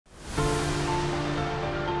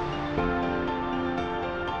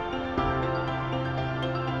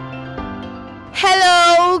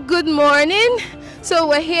Good morning. So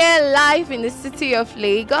we're here live in the city of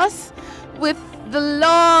Lagos with the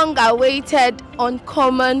long-awaited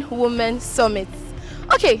Uncommon Women Summit.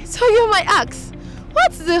 Okay, so you might ask,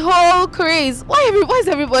 what's the whole craze? Why is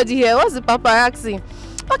everybody here? What's the paparazzi?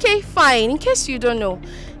 Okay, fine. In case you don't know,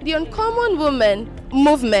 the Uncommon Women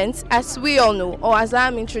movement, as we all know, or as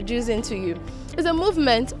I'm introducing to you, is a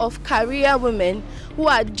movement of career women who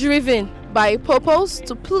are driven by a purpose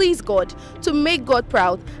to please God, to make God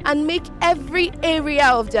proud, and make every area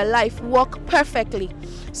of their life work perfectly.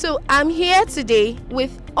 So I'm here today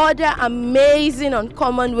with other amazing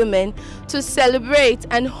Uncommon women to celebrate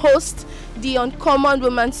and host the Uncommon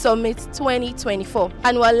Women Summit 2024.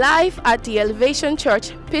 And we're live at the Elevation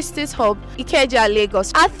Church, Pistis Hub, Ikeja,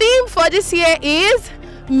 Lagos. Our theme for this year is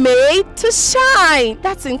Made to Shine.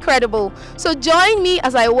 That's incredible. So join me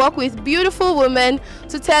as I walk with beautiful women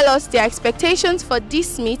to tell us their expectations for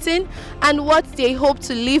this meeting and what they hope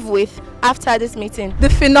to live with after this meeting. The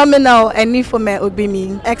phenomenal Enifome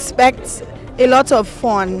Obimi. Expect a lot of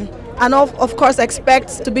fun, and of course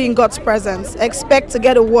expect to be in God's presence. Expect to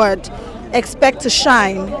get a word. Expect to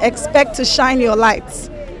shine. Expect to shine your lights.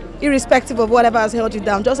 Irrespective of whatever has held you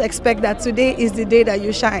down, just expect that today is the day that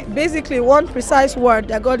you shine. Basically, one precise word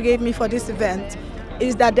that God gave me for this event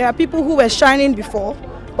is that there are people who were shining before,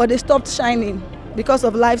 but they stopped shining because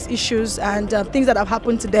of life's issues and things that have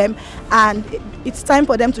happened to them, and it's time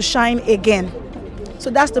for them to shine again.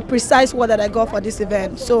 So that's the precise word that I got for this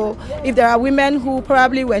event. So if there are women who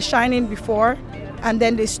probably were shining before and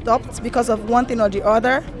then they stopped because of one thing or the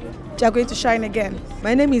other, they are going to shine again.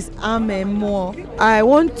 My name is Ame Moore. I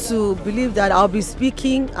want to believe that I'll be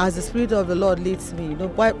speaking as the Spirit of the Lord leads me,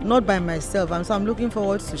 not by myself. And so I'm looking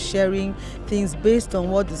forward to sharing things based on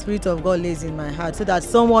what the Spirit of God lays in my heart, so that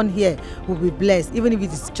someone here will be blessed, even if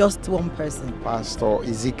it is just one person. Pastor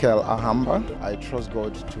Ezekiel Ahamba. I trust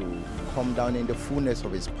God to come down in the fullness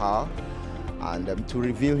of His power and to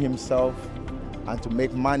reveal Himself and to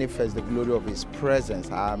make manifest the glory of His presence.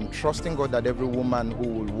 I'm trusting God that every woman who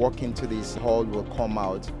will walk into this hall will come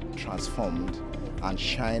out transformed and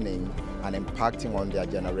shining and impacting on their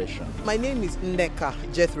generation. My name is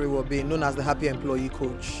Nneka Jethro Wobe, known as the Happy Employee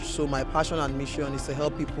Coach. So my passion and mission is to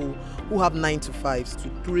help people who have 9-to-5s to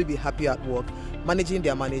truly be happy at work, managing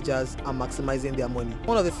their managers and maximizing their money.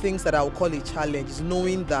 One of the things that I would call a challenge is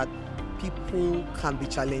knowing that people can be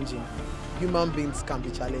challenging. Human beings can be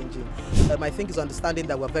challenging. I think is understanding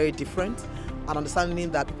that we're very different, and understanding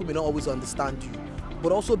that people may not always understand you,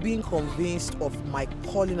 but also being convinced of my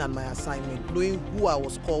calling and my assignment, knowing who I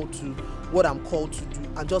was called to, what I'm called to do,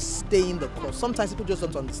 and just staying the course. Sometimes people just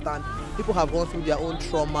don't understand. People have gone through their own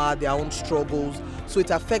trauma, their own struggles, so it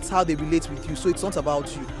affects how they relate with you. So it's not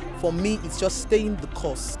about you. For me, it's just staying the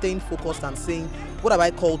course, staying focused and saying, what have I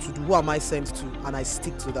called to do? Who am I sent to? And I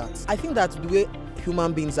stick to that. I think that the way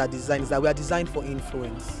human beings are designed is that we are designed for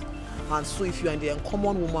influence. And so if you are in the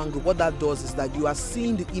Uncommon Woman group, what that does is that you are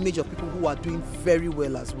seeing the image of people who are doing very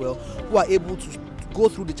well as well, who are able to go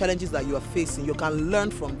through the challenges that you are facing. You can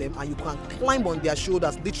learn from them and you can climb on their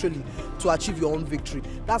shoulders literally to achieve your own victory.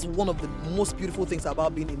 That's one of the most beautiful things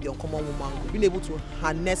about being in the Uncommon Woman group, being able to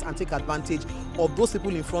harness and take advantage of those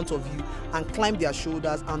people in front of you and climb their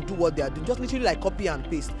shoulders and do what they are doing. Just literally like copy and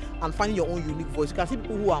paste and finding your own unique voice. You can see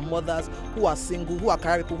people who are mothers, who are single, who are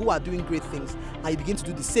career people, who are doing great things, and you begin to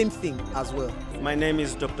do the same thing as well. My name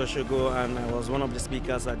is Dr. Shogo, and I was one of the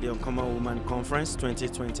speakers at the Uncommon Woman Conference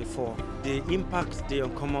 2024. The impact the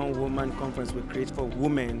Uncommon Woman Conference will create for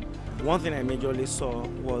women, one thing I majorly saw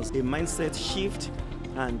was a mindset shift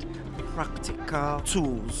and practical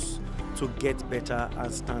tools to get better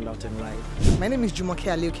and stand out in life. My name is Jumoke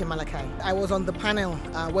Alioke Malakai. I was on the panel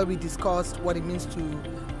where we discussed what it means to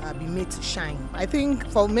be made to shine. I think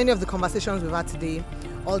for many of the conversations we've had today,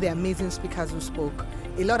 all the amazing speakers who spoke,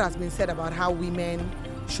 a lot has been said about how women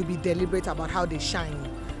should be deliberate about how they shine.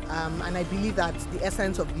 And I believe that the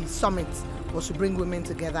essence of the summit was to bring women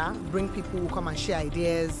together, bring people who come and share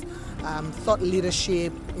ideas, thought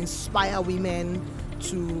leadership, inspire women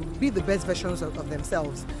to be the best versions of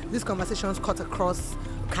themselves. These conversations cut across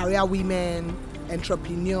career women,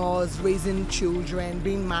 entrepreneurs, raising children,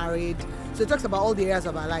 being married. So it talks about all the areas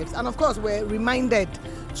of our lives. And of course, we're reminded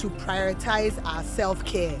to prioritize our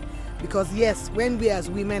self-care, because yes, when we as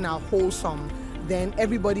women are wholesome, then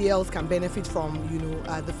everybody else can benefit from,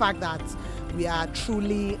 the fact that we are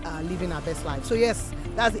truly living our best life. So yes,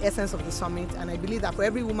 that's the essence of the summit, and I believe that for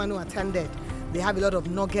every woman who attended, they have a lot of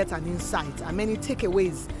nuggets and insights and many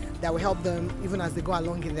takeaways that will help them even as they go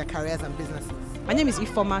along in their careers and businesses. My name is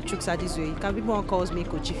Ifoma Chuksadizwe. Everyone calls me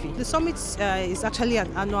Kochifi. The summit is actually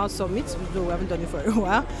an annual summit, though we haven't done it for a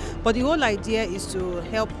while. But the whole idea is to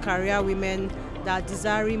help career women that are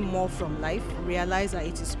desiring more from life realize that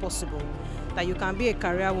it is possible. That you can be a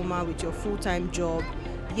career woman with your full-time job,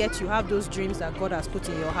 yet you have those dreams that God has put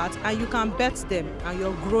in your heart, and you can bet them, and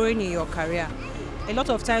you're growing in your career. A lot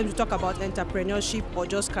of times we talk about entrepreneurship or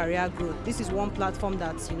just career growth. This is one platform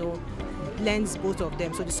that, blends both of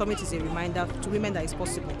them. So the summit is a reminder to women that it's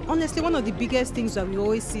possible. Honestly, one of the biggest things that we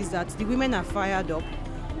always see is that the women are fired up.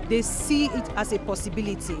 They see it as a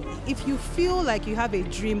possibility. If you feel like you have a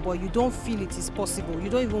dream but you don't feel it is possible, you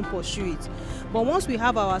don't even pursue it. But once we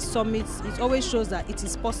have our summits, it always shows that it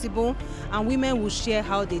is possible, and women will share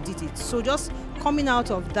how they did it. So just coming out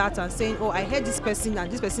of that and saying, oh, I heard this person and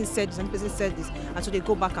this person said this and this person said this, and so they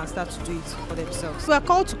go back and start to do it for themselves. We are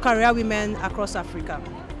called to career women across Africa.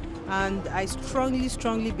 And I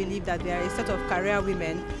strongly believe that there are a set of career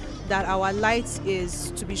women that our light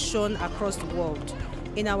is to be shown across the world,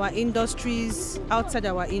 in our industries, outside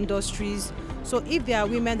our industries. So if there are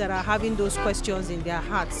women that are having those questions in their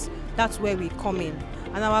hearts, that's where we come in.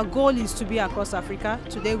 And our goal is to be across Africa.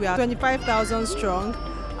 Today we are 25,000 strong.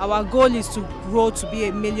 Our goal is to grow to be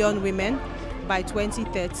 1 million women by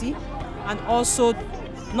 2030. And also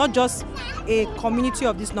not just a community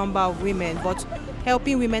of this number of women, but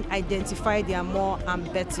helping women identify their more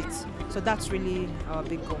and bet it. So that's really our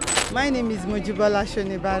big goal. My name is Mojibola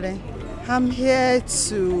Shonibale. I'm here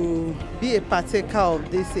to be a partaker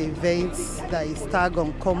of this event that is tagged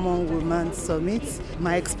Uncommon Women Summit.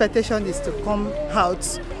 My expectation is to come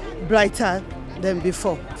out brighter than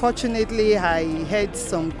before. Fortunately, I had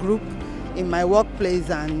some group in my workplace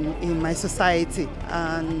and in my society,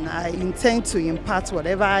 and I intend to impart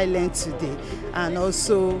whatever I learned today and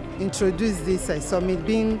also introduce this summit,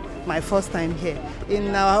 being my first time here.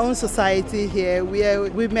 In our own society here, where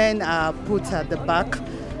women are put at the back,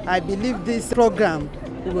 I believe this program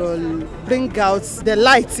will bring out the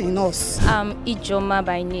light in us. I'm Ijoma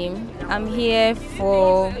by name. I'm here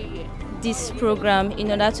for this program in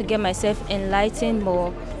order to get myself enlightened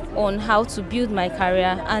more on how to build my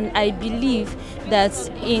career, and I believe that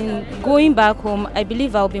in going back home, I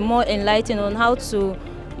believe I'll be more enlightened on how to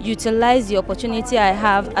utilize the opportunity I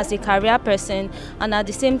have as a career person, and at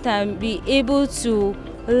the same time be able to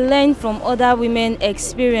learn from other women's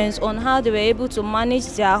experience on how they were able to manage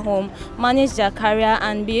their home, manage their career,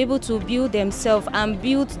 and be able to build themselves and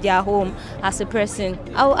build their home as a person.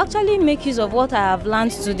 I will actually make use of what I have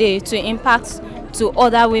learned today to impact to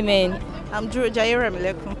other women. I'm Jaira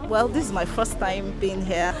Milekum. Well, this is my first time being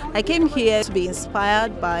here. I came here to be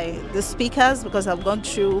inspired by the speakers because I've gone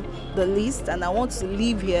through the list, and I want to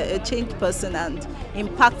leave here a changed person and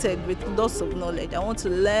impacted with lots of knowledge. I want to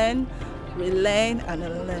learn, relearn and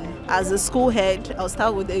unlearn. As a school head, I'll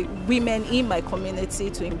start with the women in my community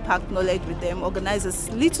to impact knowledge with them, organize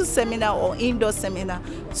a little seminar or indoor seminar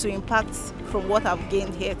to impact from what I've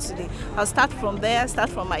gained here today. I'll start from there, start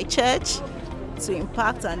from my church to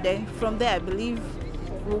impact, and then from there I believe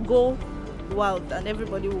we'll go wild and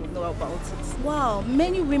everybody will know about it. Wow,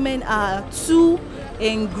 many women are too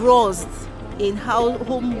engrossed in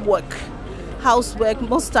homework, housework.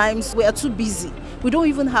 Most times we are too busy. We don't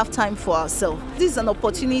even have time for ourselves. This is an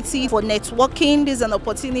opportunity for networking. This is an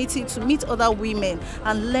opportunity to meet other women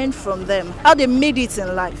and learn from them, how they made it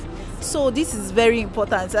in life. So this is very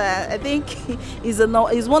important. I think is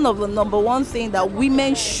one of the #1 thing that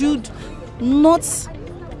women should not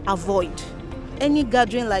avoid. Any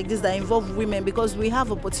gathering like this that involve women, because we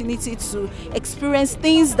have opportunity to experience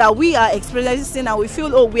things that we are experiencing and we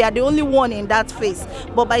feel, oh, we are the only one in that phase.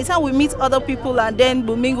 But by the time we meet other people and then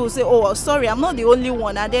Bumingo say, oh, sorry, I'm not the only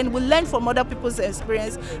one, and then we learn from other people's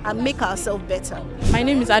experience and make ourselves better. My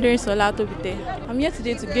name is Adere Sola Tobite. I'm here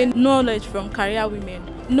today to gain knowledge from career women,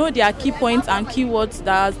 know their key points and keywords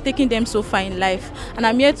that are taking them so far in life, and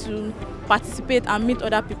I'm here to participate and meet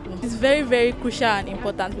other people. It's very, very crucial and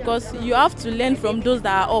important because you have to learn from those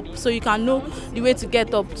that are up so you can know the way to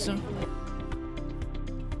get up too.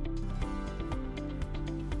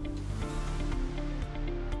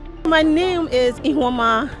 My name is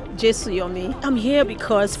Ihoma Jesuyomi. I'm here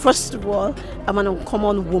because, first of all, I'm an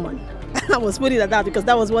uncommon woman. I was putting it like that because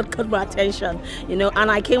that was what caught my attention,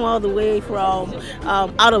 and I came all the way from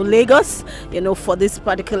out of Lagos, for this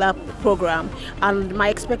particular program. And my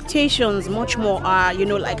expectations much more are,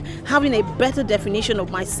 like having a better definition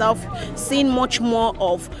of myself, seeing much more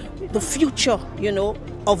of the future,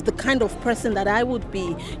 of the kind of person that I would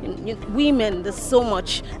be. Women, there's so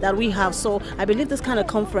much that we have. So I believe this kind of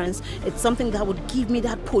conference, it's something that would give me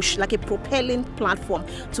that push, like a propelling platform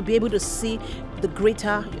to be able to see the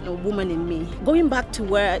greater woman in me. Going back to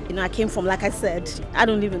where I came from, like I said, I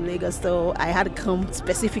don't live in Lagos, so I had to come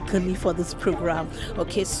specifically for this program.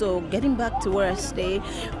 Okay, so getting back to where I stay,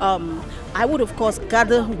 I would of course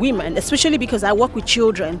gather women, especially because I work with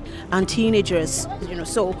children and teenagers,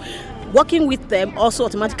 so working with them also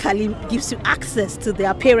automatically gives you access to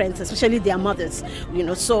their parents, especially their mothers,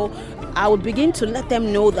 so I would begin to let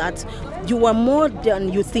them know that you are more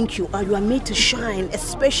than you think you are. You are made to shine,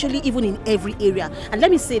 especially even in every area. And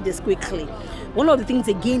let me say this quickly. One of the things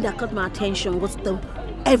again that caught my attention was the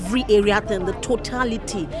every area and the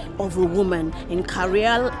totality of a woman in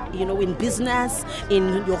career, in business,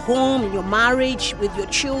 in your home, in your marriage, with your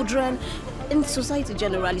children, in society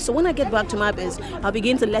generally. So when I get back to my base, I'll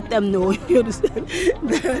begin to let them know, you understand,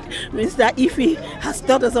 that Mr. Ife has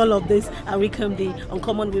taught us all of this, and we can be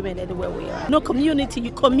uncommon women anywhere we are. No community,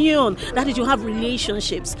 you commune. That is, you have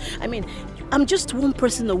relationships. I mean, I'm just one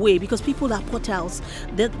person away because people are portals.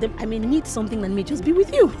 I may need something that may just be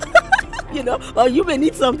with you. Or you may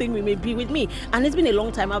need something, we may be with me. And it's been a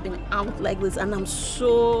long time I've been out like this, and I'm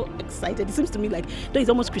so excited. It seems to me like, though it's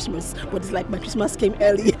almost Christmas, but it's like my Christmas came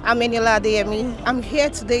early. I'm Eniola Adeyemi. I'm here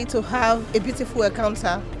today to have a beautiful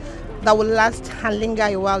encounter that will last and linger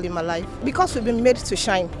a while in my life. Because we've been made to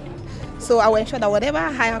shine. So I will ensure that whatever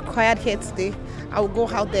I acquired here today, I will go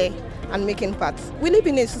out there and make impact. We live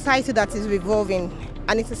in a society that is evolving,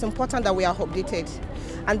 and it is important that we are updated.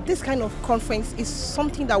 And this kind of conference is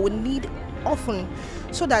something that we need often,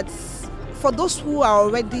 so that for those who are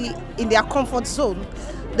already in their comfort zone,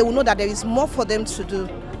 they will know that there is more for them to do.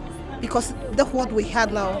 Because that's what we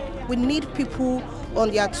have now. We need people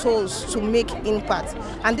on their toes to make impact.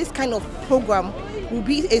 And this kind of program will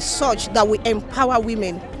be a surge that will empower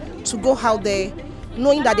women to go out there,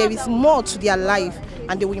 knowing that there is more to their life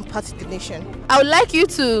and they will impact the nation. I would like you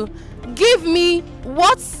to give me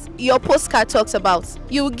what your postcard talks about.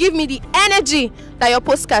 You will give me the energy that your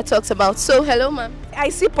postcard talks about. So, hello, ma'am. I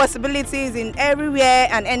see possibilities in everywhere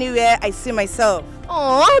and anywhere I see myself.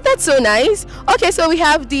 Oh, that's so nice. Okay, so we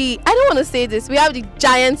have I don't want to say this, we have the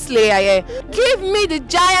giant slayer here. Give me the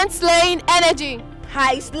giant slaying energy.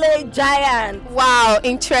 I slay giant. Wow,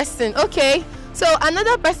 interesting. Okay, so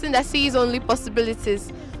another person that sees only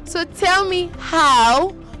possibilities. So tell me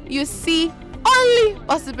how you see only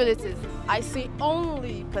possibilities. I see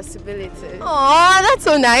only possibilities. Oh, that's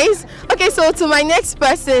so nice. Okay, so to my next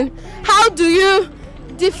person, how do you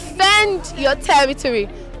defend your territory?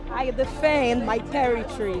 I defend my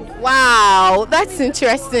territory. Wow, that's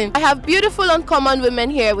interesting. I have beautiful uncommon women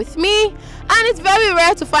here with me, and it's very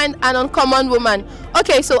rare to find an uncommon woman.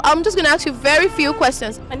 Okay, so I'm just going to ask you very few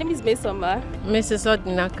questions. My name is Mesoma. Mrs.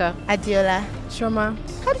 Odinaka. Adiola. Shoma.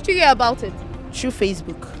 How did you hear about it? Through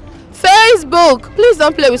Facebook. Facebook! Please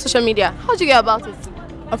don't play with social media. How did you hear about it?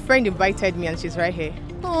 A friend invited me and she's right here.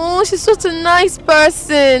 Oh, she's such a nice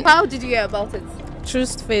person. How did you hear about it? Through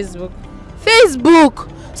Facebook. Facebook!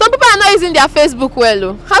 Some people are not using their Facebook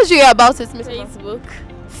well. How did you hear about it, Miss? Facebook.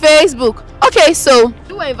 Facebook. Okay, so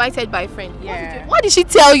you were invited by a friend. Yeah. What did she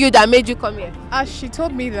tell you that made you come here? She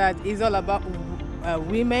told me that it's all about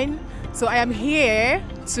women. So I am here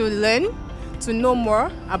to learn, to know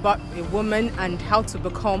more about a woman and how to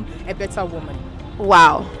become a better woman.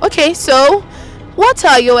 Wow. Okay, so what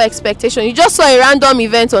are your expectations? You just saw a random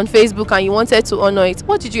event on Facebook and you wanted to honor it.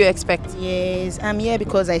 What did you expect? Yes, I'm here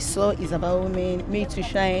because I saw it's about women, made to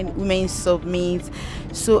shine, women submit.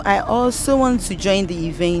 So I also want to join the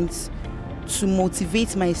event to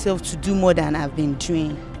motivate myself to do more than I've been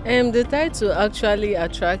doing. The title actually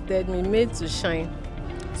attracted me, made to shine.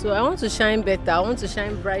 So I want to shine better, I want to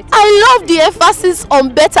shine brighter. I love the emphasis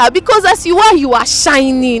on better, because as you are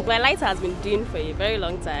shining. My light has been dim for a very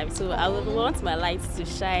long time, so I would want my light to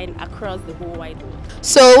shine across the whole wide world.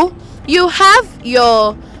 So you have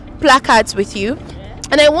your placards with you,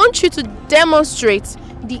 and I want you to demonstrate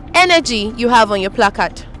the energy you have on your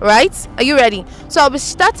placard, right? Are you ready? So I'll be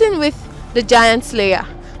starting with the giant slayer.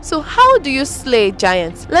 So how do you slay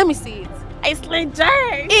giants? Let me see it. I slay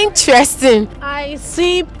giants. Interesting. I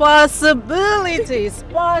see possibilities.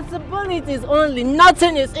 Possibilities only.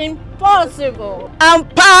 Nothing is impossible. I'm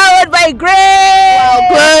powered by grace. Wow,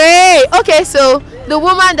 great. Okay, so the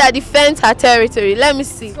woman that defends her territory. Let me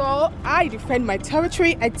see. So I defend my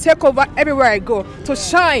territory. I take over everywhere I go to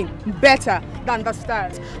shine better than the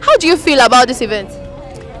stars. How do you feel about this event?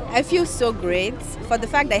 I feel so great for the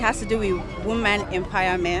fact that it has to do with women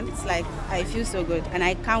empowerment. Like, I feel so good and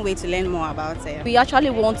I can't wait to learn more about it. We actually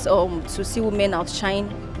want to see women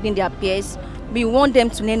outshine in their peers. We want them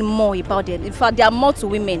to learn more about it. In fact, there are more to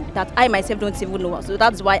women that I myself don't even know. So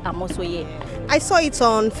that's why I'm also here. I saw it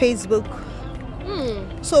on Facebook.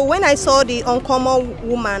 So when I saw the uncommon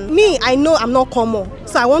woman, me, I know I'm not common,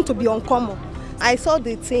 so I want to be uncommon. I saw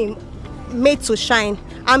the team made to shine.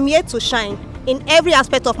 I'm here to shine in every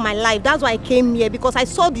aspect of my life. That's why I came here, because I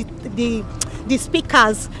saw the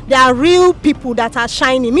speakers. They are real people that are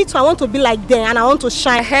shining. Me too, I want to be like them and I want to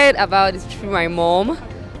shine. I heard about it through my mom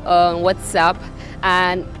on WhatsApp,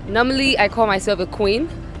 and normally I call myself a queen.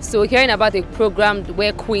 So hearing about a program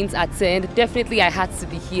where queens attend, definitely I had to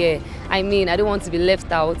be here. I mean, I don't want to be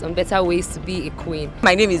left out on better ways to be a queen.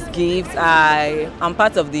 My name is Gift. I am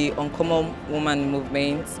part of the Uncommon Woman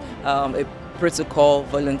movement, a protocol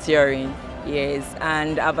volunteering. Yes,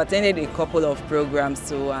 and I've attended a couple of programs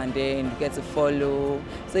too, and then get to follow.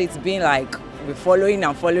 So it's been like we're following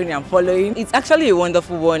and following and following. It's actually a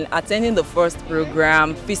wonderful one. Attending the first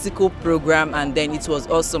program, physical program, and then it was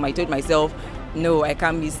awesome. I told myself, no, I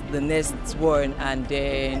can't miss the next one. And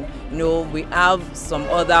then, we have some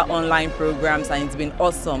other online programs and it's been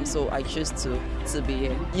awesome. So I chose to be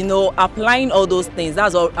here. Applying all those things,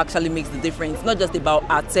 that's what actually makes the difference. It's not just about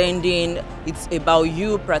attending, it's about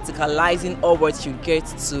you practicalizing all what you get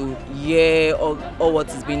to hear or what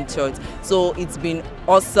is being taught. So it's been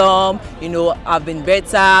awesome. I've been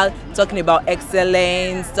better, talking about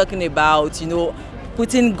excellence, talking about,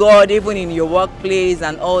 putting God even in your workplace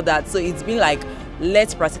and all that. So it's been like,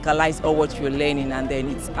 let's practicalize all what you're learning, and then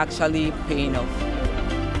it's actually paying off.